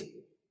pace?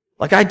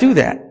 Like I do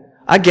that.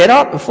 I get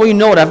up, before you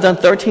know it, I've done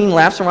 13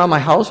 laps around my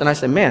house, and I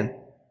say, man,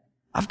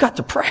 I've got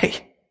to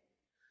pray.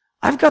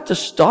 I've got to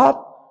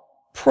stop,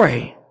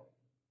 pray,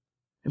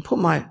 and put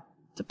my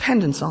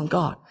dependence on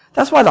God.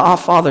 That's why the Our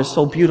Father is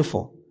so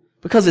beautiful,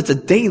 because it's a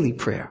daily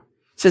prayer.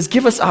 It says,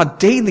 give us our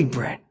daily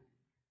bread.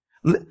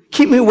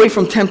 Keep me away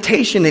from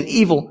temptation and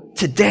evil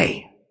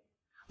today.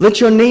 Let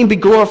your name be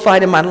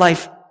glorified in my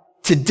life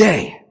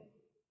today.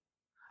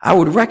 I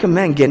would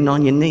recommend getting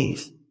on your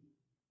knees.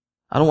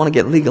 I don't want to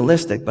get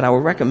legalistic, but I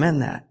would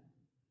recommend that.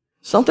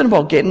 Something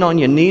about getting on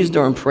your knees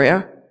during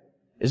prayer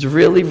is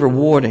really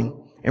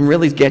rewarding and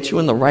really gets you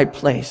in the right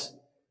place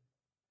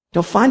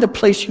Find a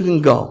place you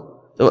can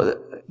go.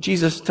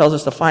 Jesus tells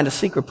us to find a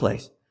secret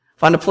place.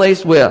 Find a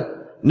place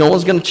where no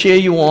one's going to cheer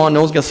you on.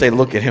 No one's going to say,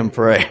 look at him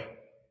pray.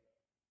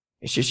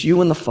 It's just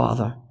you and the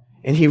Father.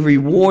 And he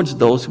rewards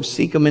those who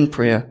seek him in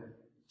prayer.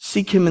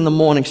 Seek him in the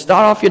morning.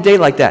 Start off your day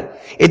like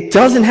that. It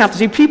doesn't have to.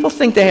 See, people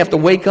think they have to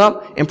wake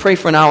up and pray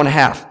for an hour and a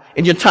half.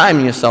 And you're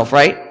timing yourself,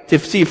 right? To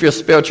see if you're a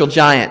spiritual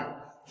giant.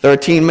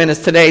 13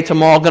 minutes today,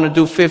 tomorrow going to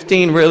do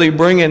 15, really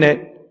bringing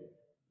it.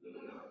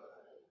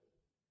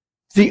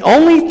 The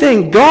only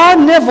thing, God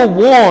never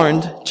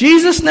warned,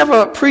 Jesus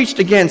never preached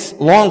against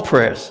long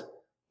prayers.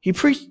 He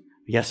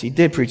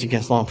did preach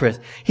against long prayers.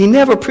 He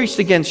never preached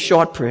against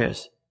short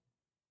prayers.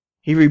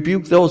 He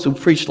rebuked those who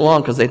preached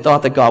long because they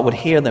thought that God would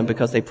hear them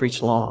because they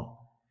preached long.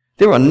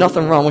 There are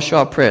nothing wrong with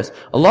short prayers.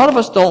 A lot of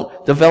us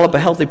don't develop a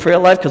healthy prayer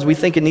life because we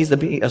think it needs to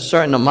be a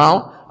certain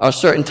amount, or a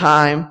certain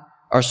time,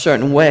 or a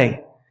certain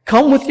way.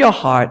 Come with your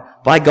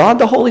heart, by God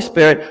the Holy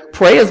Spirit,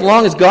 pray as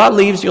long as God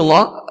leads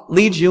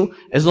you,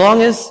 as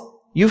long as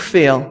you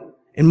feel,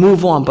 and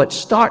move on. But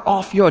start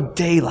off your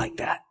day like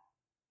that.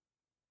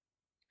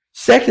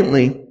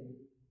 Secondly,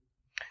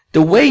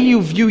 the way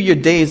you view your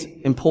day is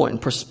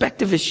important.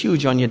 Perspective is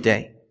huge on your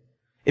day.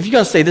 If you're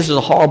going to say, this is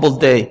a horrible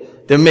day,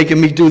 they're making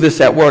me do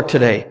this at work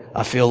today,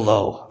 I feel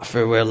low. I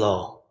feel real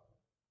low.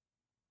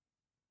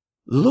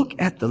 Look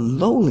at the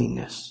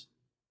lowliness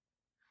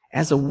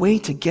as a way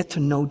to get to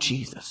know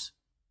Jesus.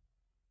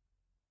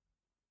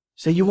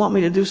 Say, you want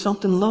me to do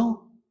something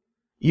low?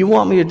 You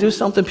want me to do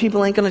something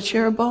people ain't going to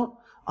cheer about?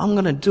 I'm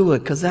going to do it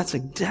because that's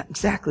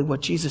exactly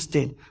what Jesus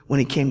did when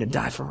he came to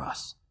die for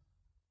us.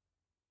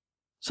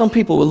 Some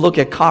people will look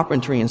at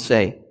carpentry and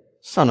say,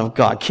 Son of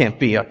God can't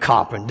be a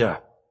carpenter.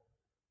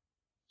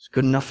 It's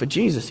good enough for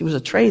Jesus. He was a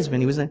tradesman.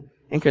 He was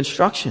in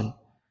construction.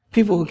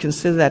 People would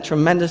consider that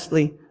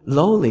tremendously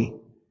lowly.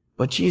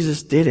 But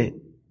Jesus did it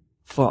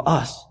for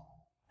us.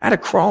 I had to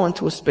crawl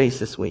into a space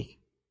this week.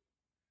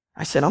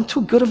 I said, I'm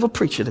too good of a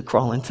preacher to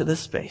crawl into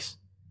this space.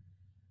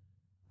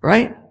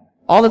 Right?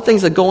 All the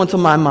things that go into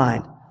my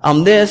mind.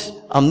 I'm this,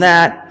 I'm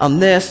that, I'm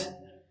this.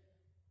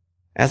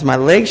 As my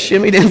legs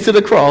shimmied into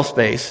the crawl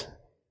space,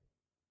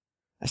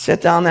 I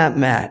sat down that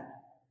mat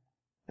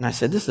and I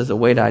said, this is a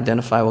way to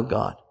identify with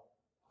God.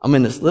 I'm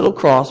in this little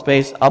crawl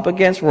space up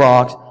against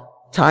rocks,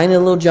 tiny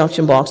little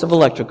junction box of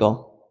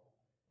electrical.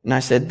 And I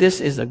said,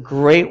 this is a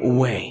great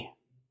way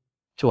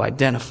to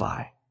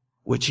identify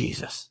with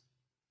Jesus.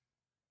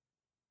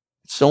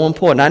 It's so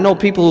important. I know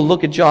people who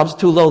look at jobs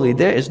too lowly.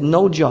 There is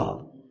no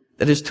job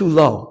that is too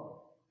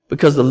low,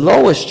 because the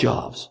lowest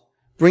jobs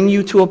bring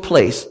you to a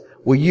place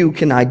where you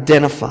can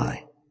identify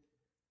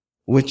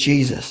with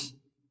Jesus.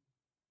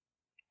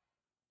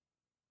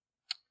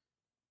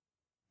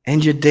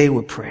 End your day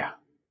with prayer.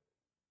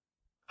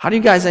 How do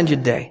you guys end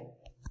your day?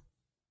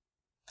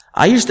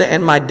 I used to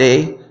end my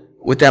day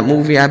with that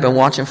movie I've been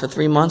watching for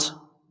 3 months.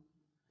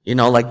 You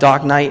know, like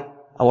Dark Knight.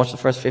 I watch the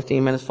first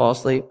 15 minutes, fall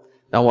asleep.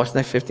 Then I watch the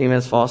next 15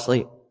 minutes, fall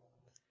asleep.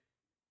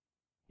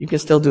 You can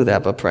still do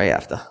that, but pray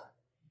after.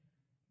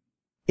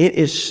 It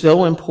is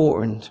so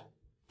important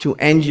to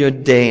end your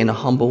day in a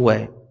humble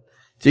way.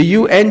 Do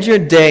you end your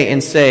day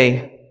and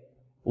say,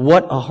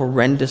 what a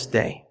horrendous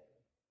day.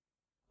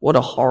 What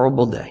a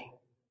horrible day.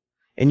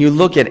 And you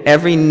look at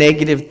every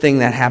negative thing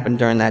that happened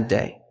during that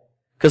day.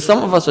 Because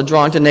some of us are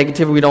drawn to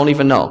negativity we don't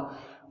even know.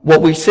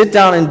 What we sit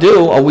down and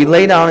do, or we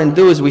lay down and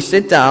do, is we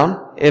sit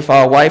down, if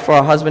our wife or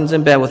our husband's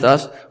in bed with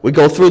us, we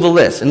go through the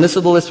list. And this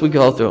is the list we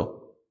go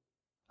through.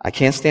 I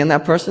can't stand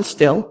that person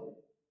still.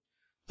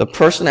 The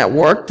person at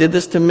work did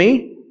this to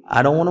me.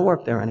 I don't want to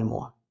work there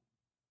anymore.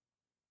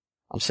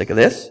 I'm sick of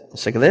this. I'm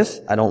sick of this.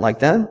 I don't like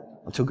them.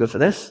 I'm too good for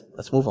this.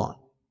 Let's move on.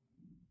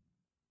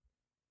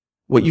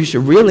 What you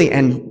should really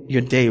end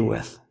your day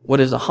with, what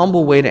is a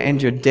humble way to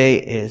end your day,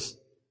 is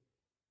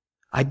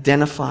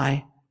identify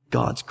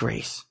God's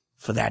grace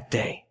for that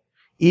day,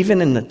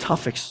 even in the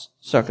toughest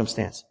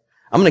circumstance.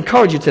 I'm going to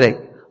encourage you today.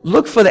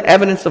 Look for the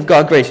evidence of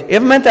God's grace. You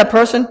ever met that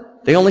person?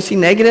 They only see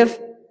negative?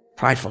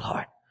 Prideful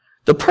heart.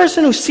 The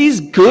person who sees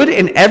good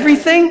in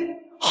everything?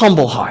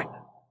 Humble heart.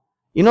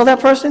 You know that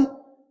person?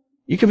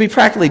 You could be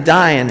practically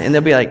dying and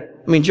they'll be like,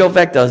 Joe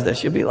Veck does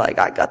this. You'll be like,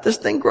 I got this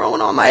thing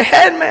growing on my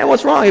head, man.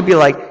 What's wrong? He'll be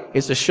like,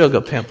 it's a sugar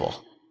pimple.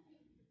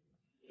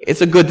 It's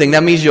a good thing.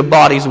 That means your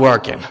body's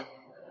working.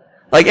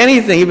 Like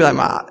anything, you'll be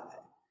like,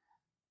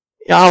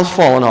 I was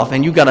falling off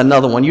and you got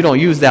another one. You don't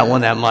use that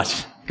one that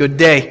much. Good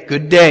day.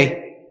 Good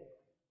day.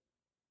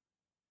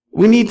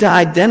 We need to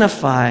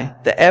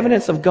identify the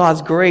evidence of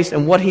God's grace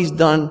and what He's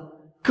done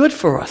good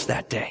for us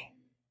that day.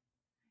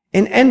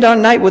 And end our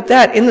night with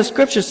that in the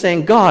scripture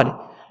saying,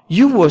 God,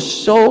 you were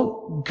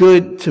so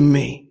good to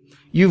me.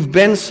 You've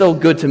been so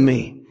good to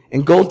me.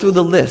 And go through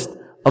the list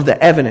of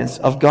the evidence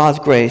of God's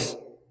grace.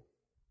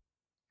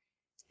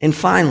 And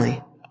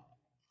finally,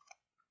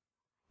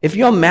 if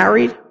you're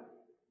married,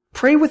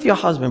 pray with your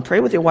husband, pray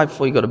with your wife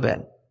before you go to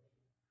bed.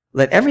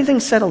 Let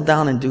everything settle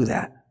down and do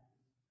that.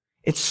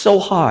 It's so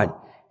hard.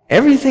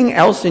 Everything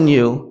else in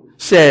you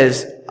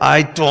says,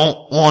 I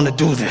don't want to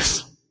do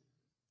this.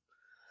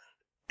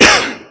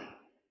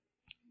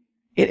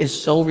 It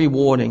is so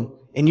rewarding.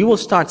 And you will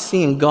start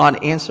seeing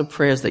God answer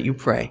prayers that you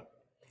pray.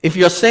 If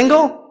you're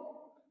single,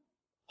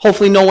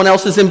 hopefully no one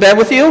else is in bed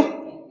with you.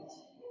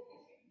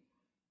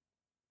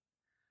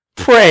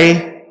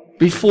 Pray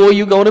before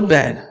you go to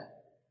bed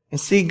and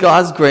see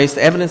God's grace,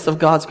 the evidence of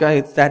God's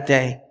grace that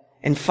day.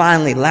 And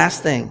finally,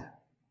 last thing,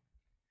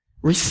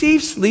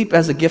 receive sleep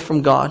as a gift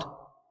from God.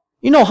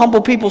 You know,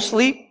 humble people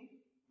sleep.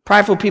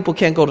 Prideful people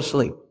can't go to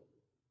sleep.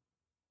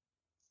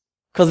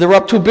 Because they're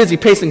up too busy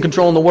pacing,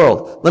 controlling the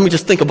world. Let me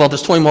just think about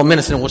this 20 more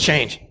minutes and it will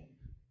change.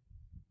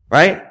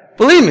 Right?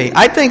 Believe me,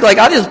 I think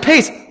I just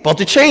pace, about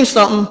to change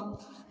something,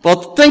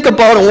 about to think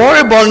about and worry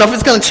about enough,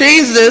 it's going to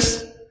change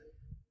this.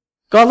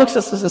 God looks at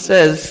us and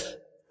says,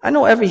 I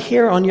know every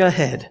hair on your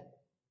head.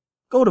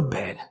 Go to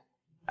bed.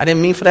 I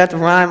didn't mean for that to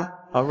rhyme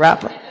or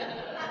rapper.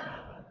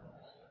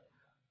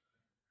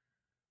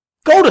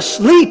 Go to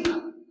sleep.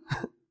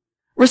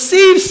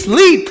 Receive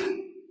sleep.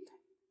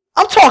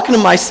 I'm talking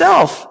to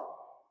myself.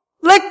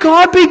 Let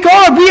God be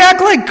God. We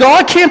act like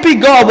God can't be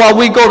God while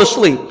we go to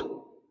sleep.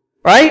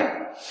 Right?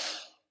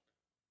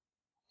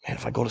 Man,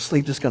 if I go to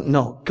sleep,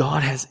 no,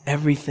 God has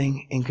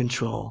everything in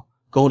control.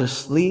 Go to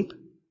sleep.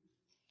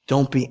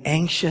 Don't be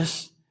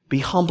anxious. Be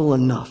humble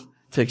enough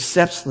to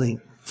accept sleep,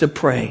 to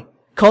pray.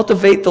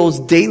 Cultivate those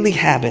daily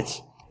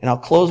habits. And I'll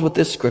close with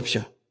this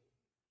scripture.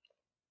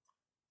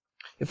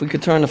 If we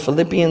could turn to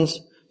Philippians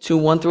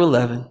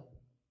 2:1-11.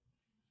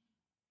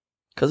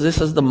 Because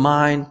this is the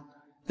mind,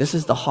 this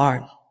is the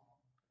heart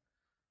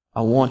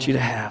I want you to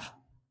have.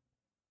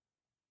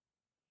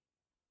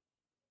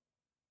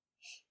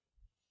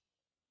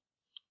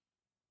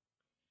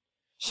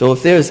 So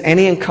if there is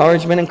any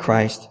encouragement in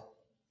Christ,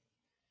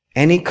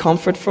 any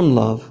comfort from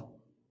love,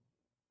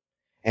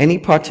 any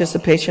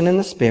participation in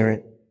the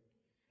Spirit,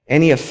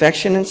 any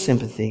affection and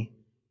sympathy,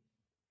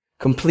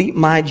 complete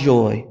my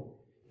joy,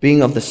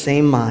 being of the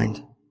same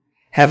mind,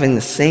 having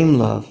the same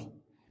love,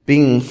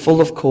 being full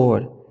of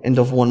accord and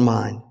of one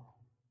mind,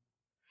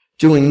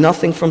 doing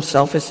nothing from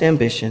selfish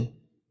ambition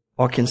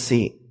or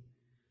conceit,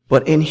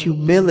 but in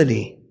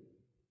humility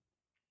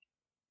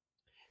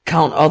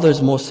count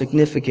others more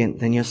significant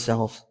than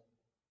yourselves.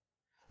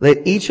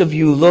 Let each of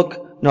you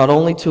look not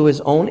only to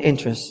his own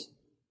interests,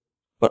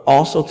 but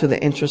also to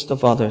the interest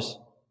of others.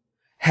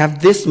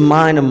 Have this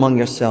mind among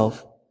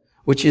yourselves,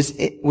 which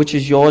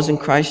is yours in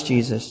Christ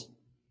Jesus,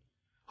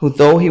 who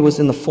though he was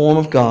in the form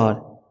of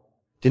God,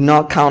 did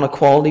not count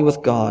equality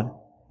with God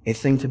a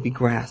thing to be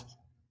grasped,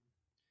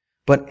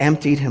 but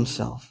emptied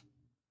himself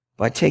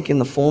by taking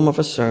the form of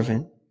a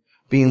servant,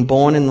 being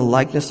born in the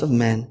likeness of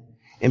men,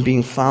 and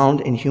being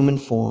found in human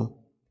form.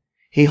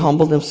 He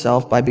humbled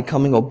himself by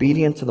becoming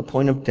obedient to the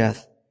point of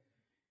death,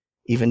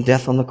 even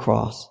death on the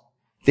cross.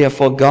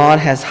 Therefore God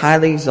has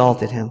highly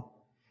exalted him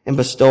and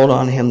bestowed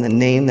on him the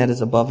name that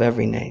is above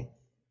every name,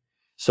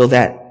 so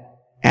that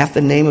at the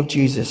name of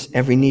Jesus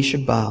every knee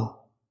should bow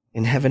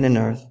in heaven and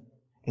earth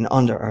and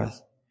under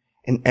earth,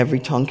 and every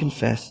tongue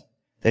confess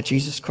that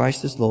Jesus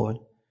Christ is Lord,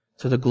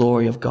 to the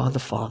glory of God the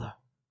Father.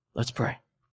 Let's pray.